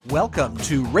Welcome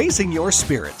to Raising Your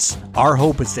Spirits. Our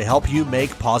hope is to help you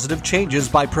make positive changes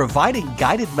by providing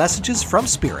guided messages from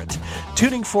Spirit.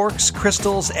 Tuning forks,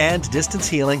 crystals, and distance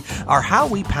healing are how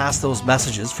we pass those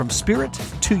messages from Spirit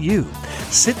to you.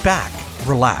 Sit back,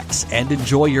 relax, and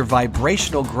enjoy your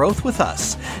vibrational growth with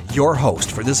us. Your host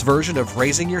for this version of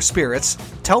Raising Your Spirits,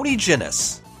 Tony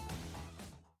Ginnis.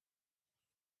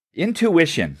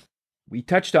 Intuition. We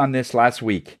touched on this last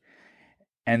week.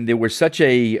 And there was such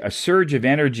a surge of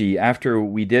energy after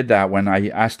we did that when I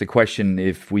asked the question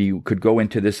if we could go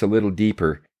into this a little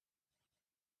deeper.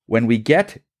 When we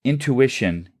get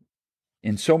intuition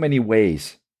in so many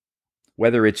ways,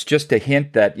 whether it's just a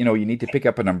hint that, you need to pick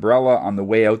up an umbrella on the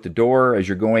way out the door as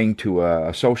you're going to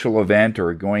a social event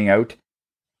or going out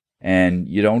and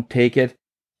you don't take it,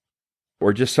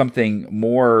 or just something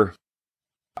more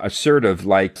assertive,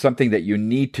 like something that you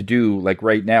need to do like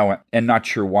right now and not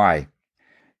sure why.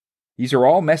 These are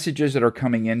all messages that are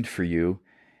coming in for you.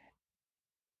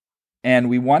 And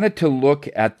we wanted to look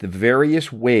at the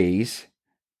various ways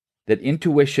that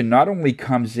intuition not only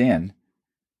comes in,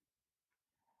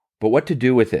 but what to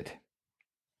do with it.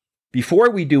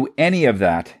 Before we do any of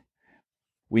that,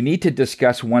 we need to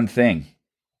discuss one thing: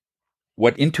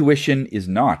 what intuition is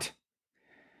not.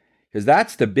 Because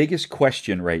that's the biggest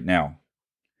question right now.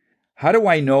 How do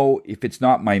I know if it's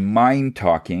not my mind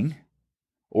talking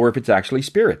or if it's actually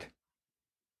spirit?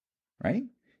 Right?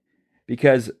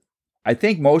 Because I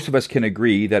think most of us can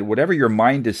agree that whatever your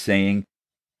mind is saying,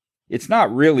 it's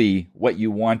not really what you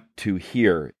want to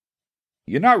hear.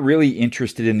 You're not really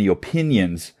interested in the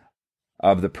opinions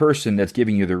of the person that's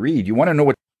giving you the read. You want to know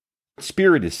what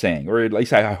spirit is saying, or at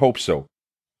least I hope so.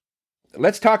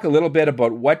 Let's talk a little bit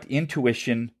about what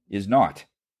intuition is not.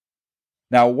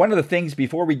 Now, one of the things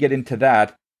before we get into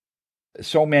that,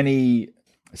 so many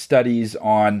studies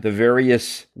on the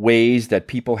various ways that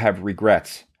people have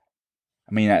regrets.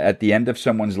 I mean, at the end of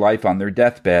someone's life on their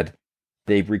deathbed,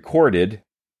 they've recorded,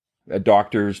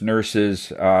 doctors,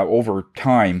 nurses, over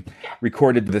time,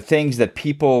 recorded the things that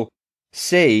people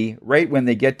say right when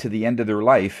they get to the end of their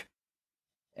life,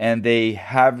 and they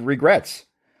have regrets.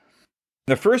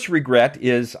 The first regret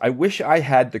is, I wish I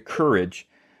had the courage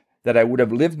that I would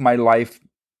have lived my life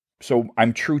so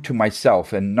I'm true to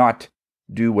myself and not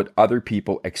do what other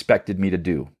people expected me to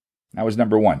do. That was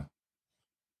number one.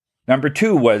 Number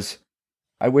two was,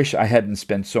 I wish I hadn't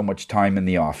spent so much time in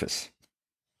the office.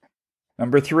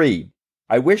 Number three,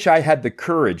 I wish I had the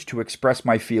courage to express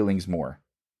my feelings more.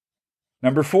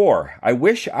 Number four, I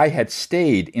wish I had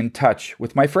stayed in touch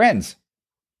with my friends.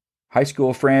 High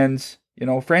school friends,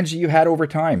 friends that you had over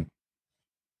time.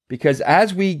 Because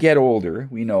as we get older,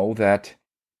 we know that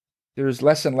there's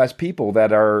less and less people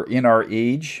that are in our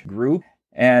age group.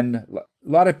 And a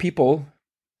lot of people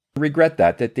regret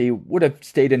that they would have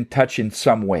stayed in touch in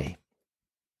some way.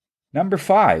 Number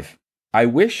five, I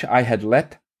wish I had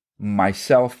let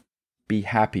myself be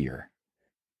happier.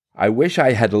 I wish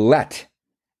I had let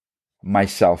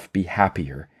myself be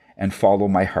happier and follow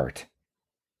my heart.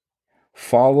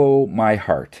 Follow my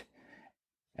heart.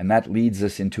 And that leads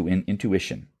us into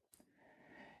intuition.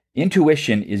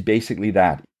 Intuition is basically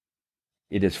that.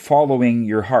 It is following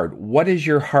your heart. What is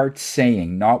your heart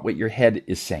saying, not what your head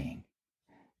is saying?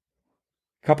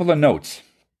 Couple of notes.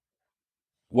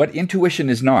 What intuition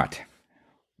is not.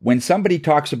 When somebody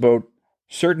talks about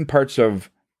certain parts of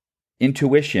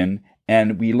intuition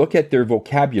and we look at their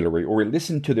vocabulary or we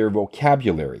listen to their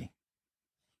vocabulary,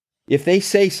 if they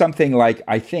say something like,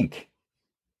 I think,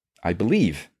 I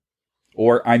believe,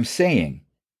 or I'm saying,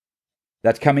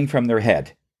 that's coming from their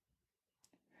head.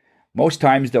 Most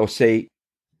times they'll say,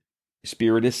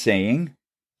 Spirit is saying,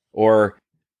 or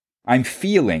I'm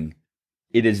feeling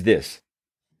it is this.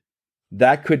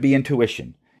 That could be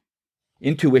intuition.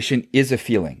 Intuition is a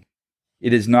feeling.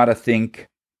 It is not a think,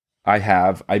 I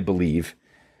have, I believe,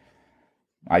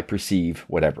 I perceive,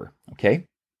 whatever. Okay?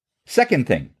 Second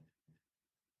thing,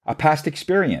 a past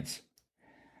experience.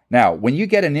 Now, when you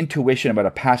get an intuition about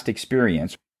a past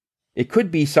experience, it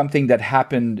could be something that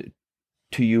happened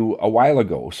to you a while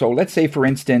ago. So let's say, for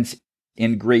instance,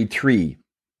 in grade 3,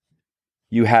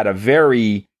 you had a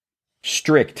very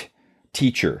strict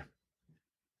teacher,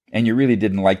 and you really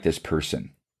didn't like this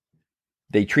person.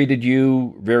 They treated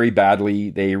you very badly.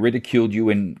 They ridiculed you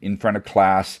in front of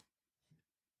class.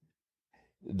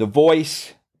 The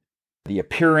voice, the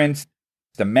appearance,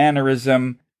 the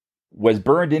mannerism was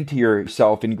burned into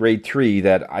yourself in grade 3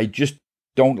 that I just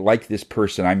don't like this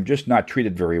person. I'm just not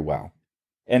treated very well.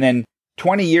 And then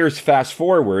 20 years fast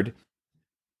forward,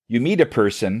 you meet a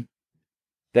person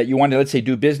that you want to, let's say,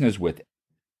 do business with.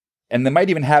 And they might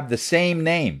even have the same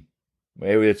name.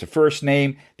 Maybe it's a first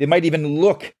name. They might even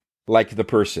look like the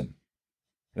person.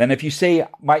 Then if you say,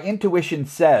 my intuition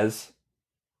says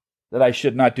that I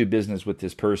should not do business with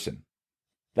this person,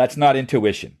 that's not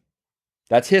intuition.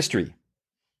 That's history.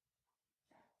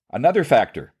 Another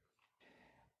factor,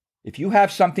 if you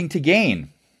have something to gain.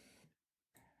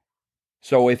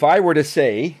 So if I were to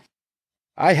say,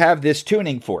 I have this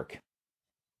tuning fork,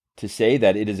 to say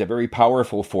that it is a very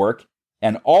powerful fork,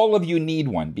 and all of you need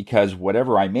one because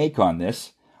whatever I make on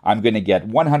this, I'm going to get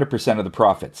 100% of the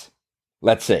profits,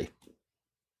 let's say.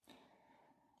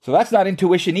 So that's not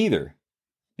intuition either,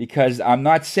 because I'm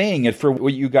not saying it for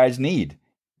what you guys need.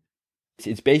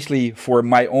 It's basically for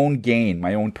my own gain,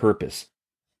 my own purpose.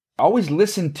 Always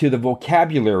listen to the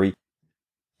vocabulary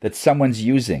that someone's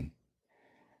using.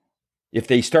 If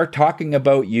they start talking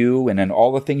about you and then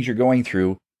all the things you're going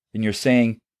through, and you're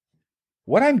saying,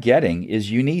 what I'm getting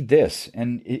is you need this.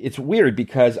 And it's weird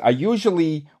because I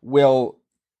usually will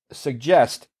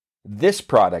suggest this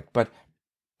product, but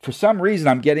for some reason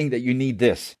I'm getting that you need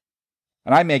this.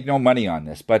 And I make no money on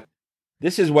this, but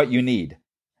this is what you need.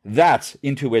 That's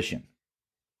intuition.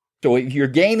 So if you're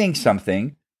gaining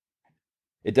something,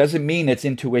 it doesn't mean it's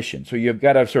intuition. So you've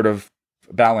got to sort of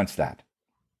balance that.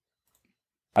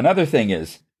 Another thing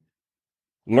is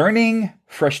learning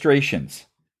frustrations.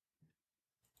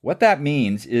 What that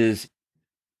means is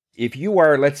if you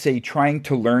are, let's say, trying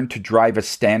to learn to drive a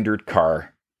standard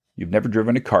car, you've never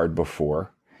driven a car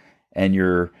before, and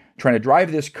you're trying to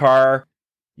drive this car,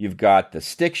 you've got the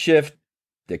stick shift,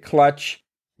 the clutch,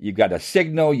 you've got a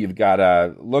signal, you've got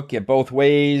to look at both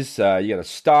ways, you got to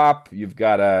stop, you've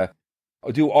got to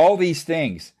do all these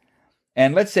things.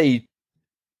 And let's say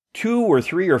 2 or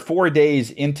 3 or 4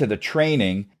 days into the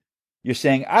training, you're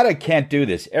saying, I can't do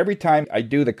this. Every time I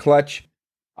do the clutch,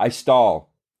 I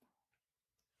stall.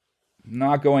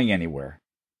 Not going anywhere.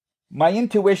 My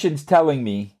intuition's telling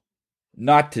me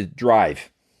not to drive.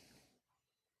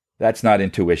 That's not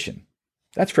intuition.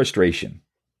 That's frustration.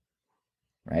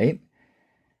 Right?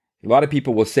 A lot of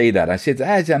people will say that. I said,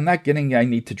 I'm not getting, I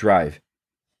need to drive.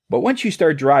 But once you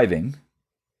start driving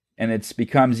and it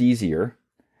becomes easier,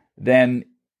 then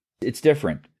it's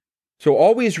different. So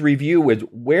always review with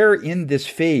where in this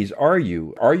phase are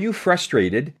you? Are you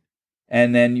frustrated?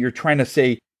 And then you're trying to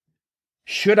say,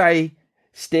 should I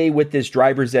stay with this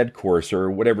driver's ed course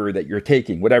or whatever that you're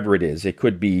taking, whatever it is. It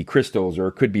could be crystals or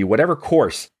it could be whatever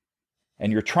course.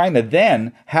 And you're trying to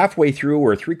then, halfway through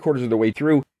or 3/4 of the way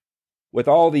through, with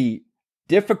all the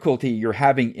difficulty you're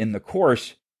having in the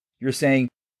course, you're saying,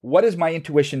 what is my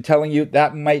intuition telling you?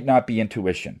 That might not be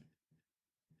intuition.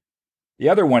 The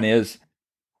other one is,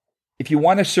 if you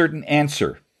want a certain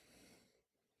answer,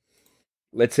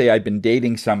 let's say I've been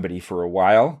dating somebody for a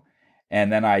while,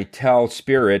 and then I tell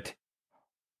Spirit,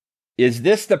 is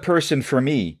this the person for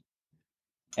me?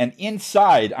 And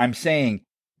inside I'm saying,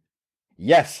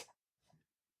 yes,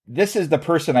 this is the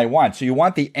person I want. So you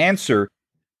want the answer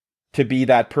to be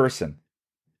that person.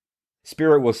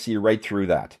 Spirit will see right through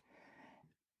that.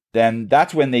 Then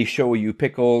that's when they show you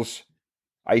pickles,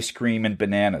 ice cream, and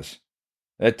bananas.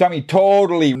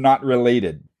 Totally not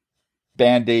related.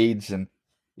 Band-Aids, and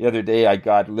the other day I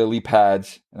got lily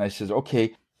pads, and I says,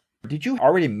 okay, did you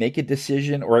already make a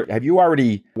decision, or have you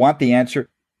already want the answer?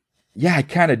 Yeah, I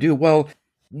kind of do. Well,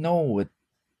 no, it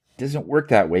doesn't work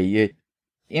that way.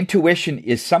 Intuition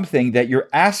is something that you're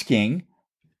asking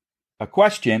a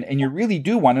question, and you really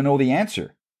do want to know the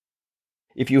answer.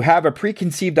 If you have a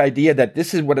preconceived idea that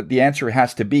this is what the answer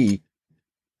has to be,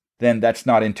 then that's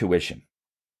not intuition.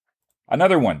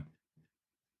 Another one,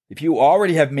 if you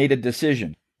already have made a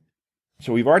decision,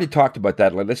 so we've already talked about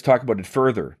that, let's talk about it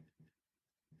further.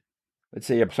 Let's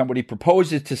say if somebody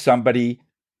proposes to somebody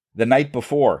the night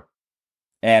before,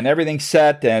 and everything's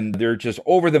set, and they're just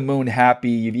over the moon happy,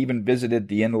 you've even visited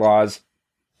the in-laws,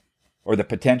 or the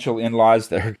potential in-laws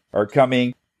that are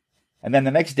coming, and then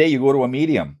the next day you go to a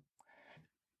medium.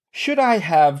 Should I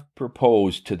have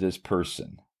proposed to this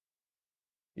person?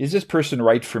 Is this person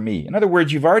right for me? In other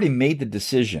words, you've already made the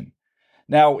decision.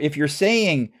 Now, if you're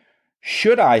saying,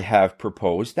 should I have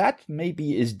proposed, that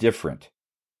maybe is different.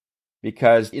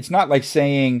 Because it's not like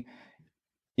saying,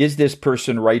 is this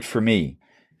person right for me?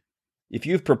 If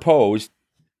you've proposed,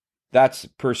 that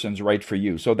person's right for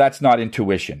you. So that's not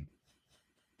intuition.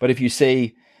 But if you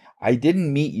say, I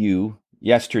didn't meet you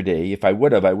yesterday, if I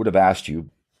would have asked you,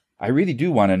 I really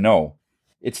do want to know.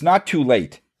 It's not too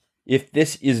late. If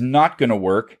this is not going to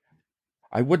work,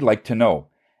 I would like to know.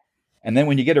 And then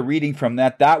when you get a reading from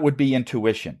that, that would be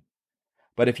intuition.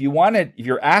 But if you want it, if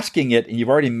you're asking it and you've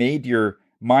already made your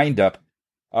mind up,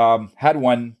 had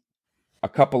one a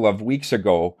couple of weeks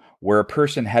ago where a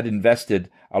person had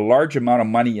invested a large amount of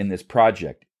money in this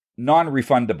project,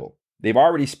 non-refundable. They've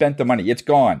already spent the money. It's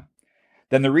gone.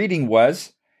 Then the reading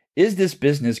was, is this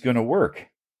business going to work?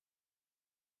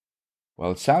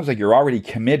 Well, it sounds like you're already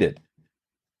committed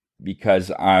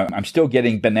because I'm still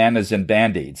getting bananas and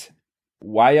Band-Aids.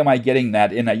 Why am I getting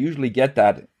that? And I usually get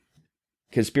that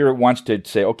because Spirit wants to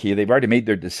say, okay, they've already made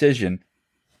their decision.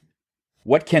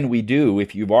 What can we do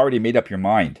if you've already made up your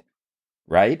mind,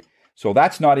 right? So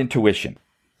that's not intuition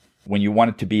when you want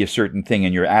it to be a certain thing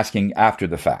and you're asking after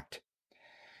the fact.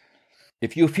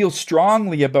 If you feel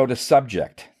strongly about a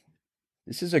subject,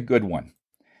 this is a good one.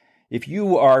 If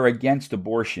you are against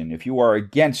abortion, if you are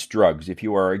against drugs, if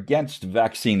you are against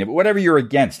vaccine, whatever you're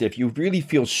against, if you really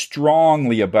feel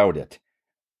strongly about it,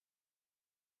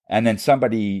 and then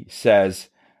somebody says,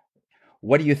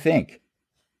 what do you think?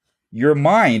 Your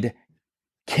mind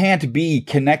can't be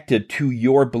connected to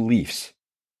your beliefs.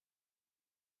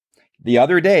 The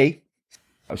other day,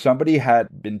 somebody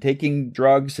had been taking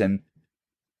drugs and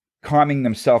calming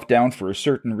themselves down for a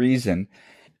certain reason.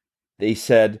 They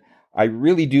said, I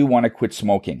really do want to quit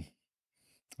smoking.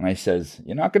 And I says,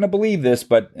 you're not going to believe this,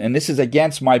 and this is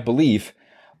against my belief,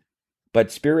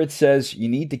 but Spirit says you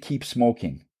need to keep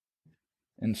smoking.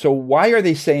 And so why are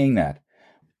they saying that?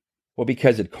 Well,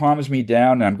 because it calms me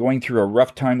down and I'm going through a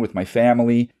rough time with my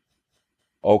family.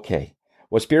 Okay.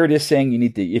 Well, Spirit is saying you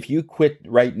need to, if you quit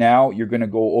right now, you're going to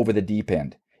go over the deep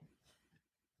end.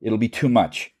 It'll be too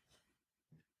much.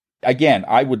 Again,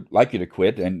 I would like you to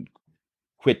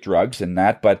quit drugs and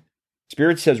that, but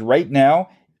Spirit says right now,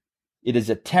 it is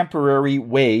a temporary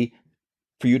way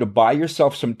for you to buy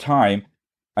yourself some time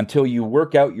until you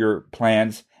work out your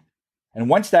plans. And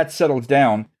once that settles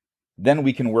down, then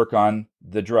we can work on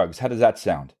the drugs. How does that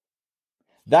sound?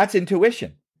 That's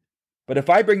intuition. But if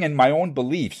I bring in my own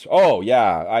beliefs, you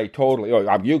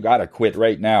got to quit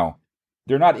right now.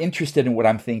 They're not interested in what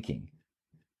I'm thinking.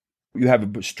 You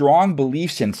have strong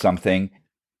beliefs in something,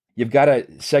 you've got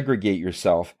to segregate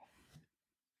yourself.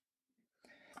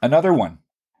 Another one,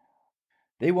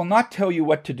 they will not tell you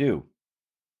what to do.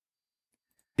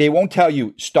 They won't tell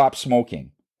you, stop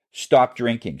smoking, stop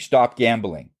drinking, stop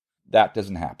gambling. That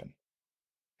doesn't happen.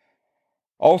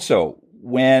 Also,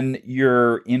 when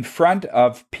you're in front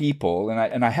of people,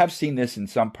 and I have seen this in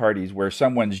some parties where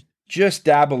someone's just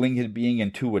dabbling in being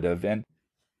intuitive, and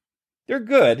they're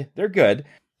good.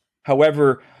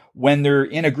 However, when they're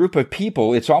in a group of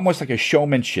people, it's almost like a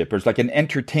showmanship, or it's like an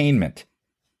entertainment.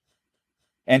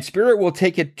 And Spirit will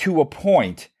take it to a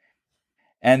point,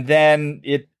 and then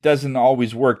it doesn't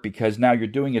always work because now you're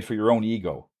doing it for your own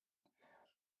ego.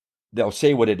 They'll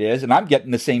say what it is, and I'm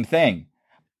getting the same thing.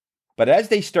 But as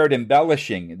they start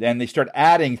embellishing, then they start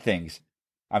adding things.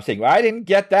 I'm saying, well, I didn't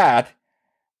get that.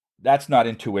 That's not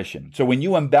intuition. So when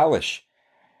you embellish,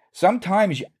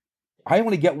 sometimes I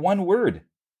only get one word.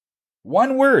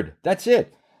 One word. That's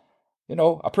it.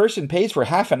 A person pays for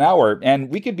half an hour and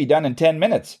we could be done in 10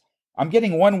 minutes. I'm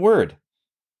getting one word.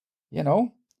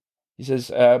 He says,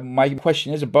 my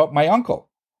question is about my uncle.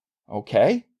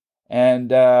 Okay.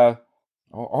 And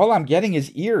all I'm getting is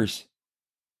ears.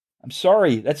 I'm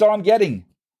sorry. That's all I'm getting.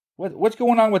 What's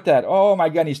going on with that? Oh my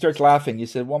God. And he starts laughing. He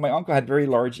said, well, my uncle had very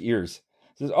large ears.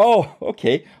 He says, oh,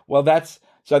 okay. Well,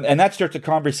 and that starts a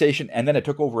conversation. And then it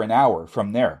took over an hour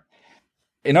from there.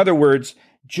 In other words,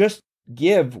 just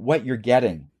give what you're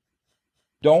getting.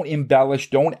 Don't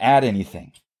embellish. Don't add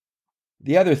anything.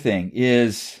 The other thing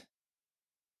is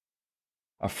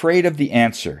afraid of the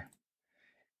answer.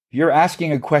 If you're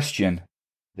asking a question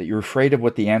that you're afraid of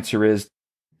what the answer is,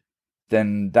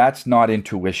 then that's not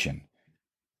intuition,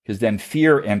 because then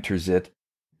fear enters it.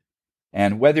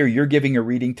 And whether you're giving a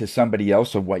reading to somebody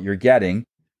else of what you're getting,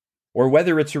 or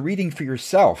whether it's a reading for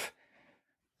yourself.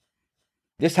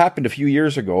 This happened a few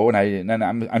years ago, and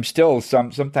I'm still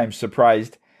sometimes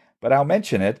surprised, but I'll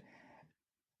mention it.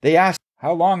 They asked,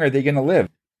 how long are they going to live?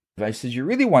 I said, you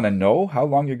really want to know how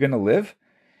long you're going to live?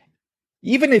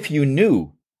 Even if you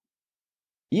knew,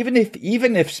 even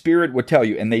if Spirit would tell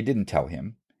you, and they didn't tell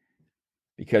him,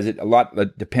 because a lot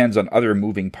depends on other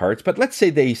moving parts, but let's say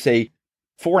they say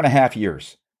 4.5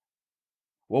 years.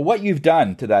 Well, what you've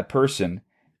done to that person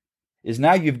is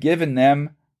now you've given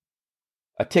them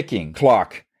a ticking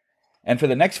clock. And for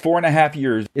the next 4.5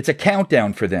 years, it's a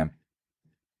countdown for them.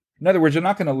 In other words, they're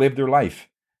not going to live their life.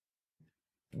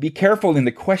 Be careful in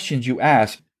the questions you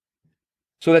ask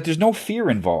so that there's no fear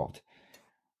involved.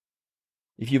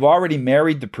 If you've already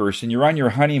married the person, you're on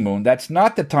your honeymoon, that's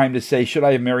not the time to say, should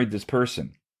I have married this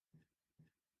person?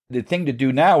 The thing to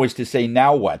do now is to say,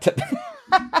 now what?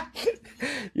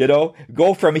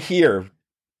 Go from here.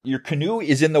 Your canoe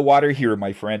is in the water here,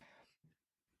 my friend.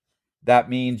 That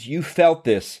means you felt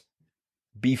this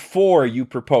before you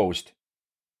proposed.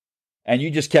 and you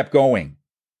just kept going.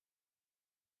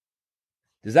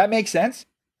 Does that make sense?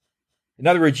 In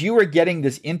other words, you were getting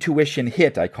this intuition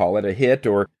hit, I call it a hit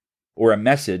or a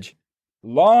message,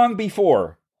 long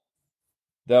before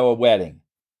the wedding.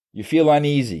 You feel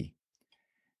uneasy.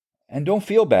 And don't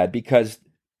feel bad, because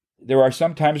there are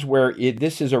some times where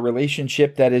this is a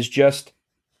relationship that is just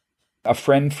a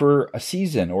friend for a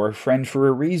season or a friend for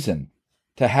a reason.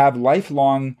 To have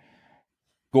lifelong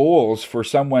goals for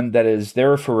someone that is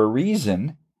there for a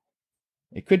reason,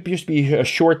 it could just be a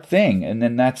short thing, and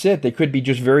then that's it. They could be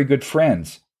just very good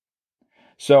friends.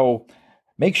 So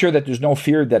make sure that there's no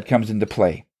fear that comes into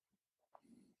play.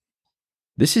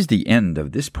 This is the end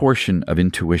of this portion of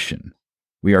intuition.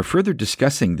 We are further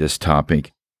discussing this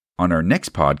topic on our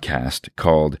next podcast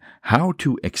called How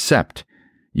to Accept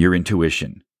Your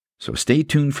Intuition. So stay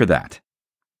tuned for that.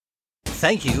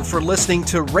 Thank you for listening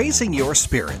to Raising Your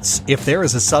Spirits. If there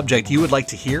is a subject you would like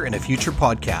to hear in a future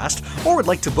podcast or would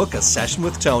like to book a session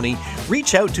with Tony,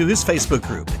 reach out to his Facebook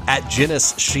group at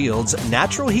Ginnis Shields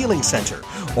Natural Healing Center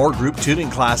or group tuning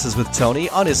classes with Tony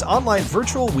on his online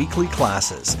virtual weekly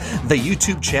classes. The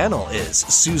YouTube channel is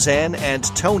Suzanne and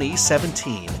Tony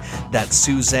 17. That's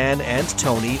Suzanne and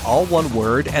Tony, all one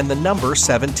word, and the number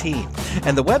 17.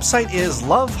 And the website is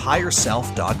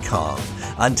lovehigherself.com.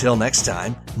 Until next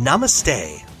time,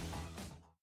 namaste.